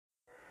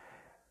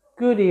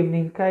Good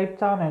evening, Cape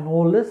Town, and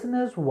all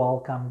listeners.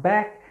 Welcome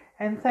back,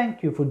 and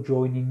thank you for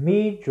joining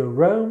me,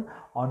 Jerome,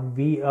 on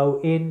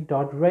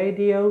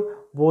VON.radio,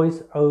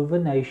 Voice Over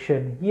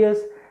Nation. Yes,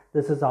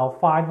 this is our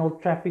final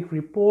traffic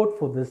report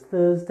for this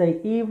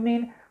Thursday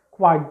evening.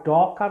 Quite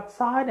dark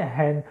outside,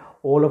 and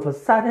all of a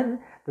sudden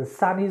the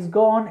sun is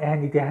gone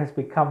and it has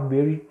become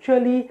very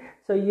chilly.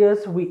 So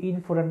yes, we're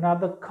in for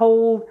another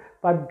cold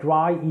but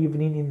dry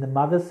evening in the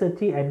mother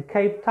city and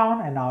Cape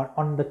Town and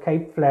on the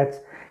Cape Flats.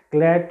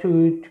 Glad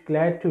to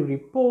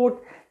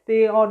report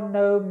there are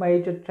no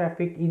major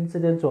traffic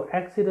incidents or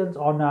accidents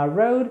on our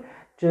road.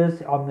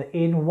 Just on the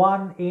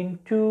N1,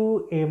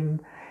 N2,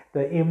 the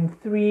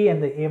M3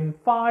 and the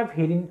M5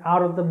 heading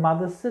out of the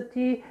mother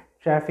city.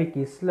 Traffic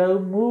is slow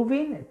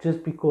moving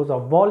just because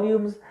of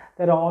volumes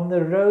that are on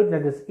the road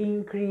that is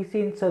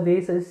increasing. So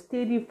there's a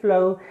steady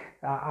flow.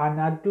 And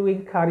I do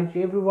encourage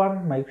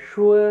everyone, make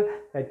sure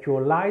that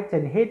your lights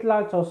and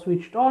headlights are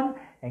switched on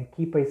and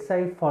keep a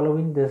safe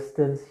following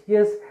distance.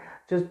 Yes,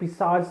 just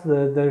besides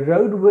the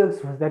road works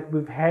that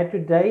we've had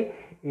today,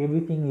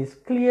 everything is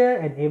clear,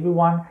 and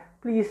everyone,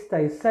 please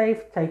stay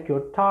safe. Take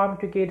your time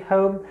to get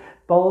home.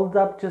 Build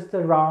up just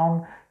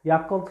around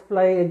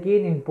Jakkalsvlei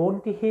again in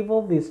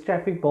Bonteheuwel. There's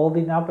traffic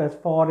building up as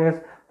far as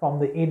from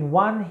the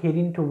N1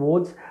 heading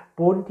towards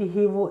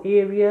Bonteheuwel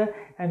area,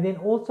 and then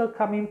also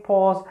coming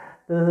past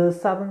the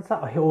southern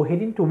or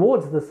heading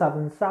towards the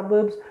southern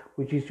suburbs,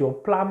 which is your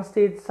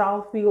Plumstead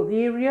Southfield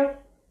area.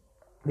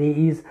 There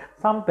is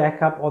some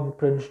backup on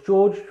Prince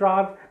George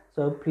Drive,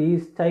 so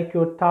please take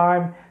your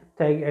time,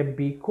 and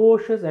be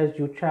cautious as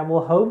you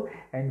travel home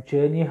and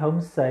journey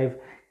home safe.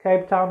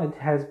 Cape Town, it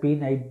has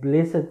been a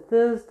blessed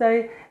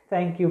Thursday.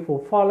 Thank you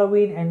for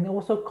following and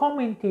also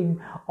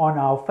commenting on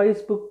our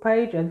Facebook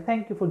page, and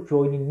thank you for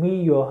joining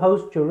me, your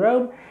host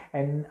Jerome,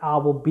 and I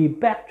will be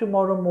back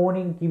tomorrow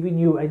morning giving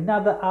you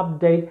another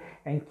update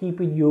and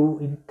keeping you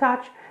in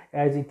touch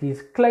as it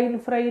is Klein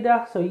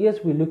Vrydag. So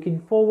yes, we're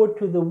looking forward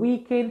to the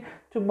weekend.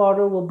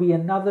 Tomorrow will be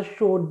another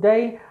short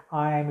day.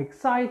 I am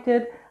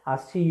excited. I'll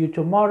see you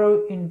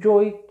tomorrow.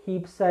 Enjoy,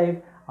 keep safe.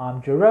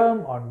 I'm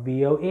Jerome on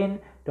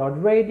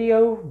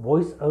VON.radio,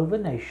 Voice Over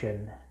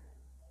Nation.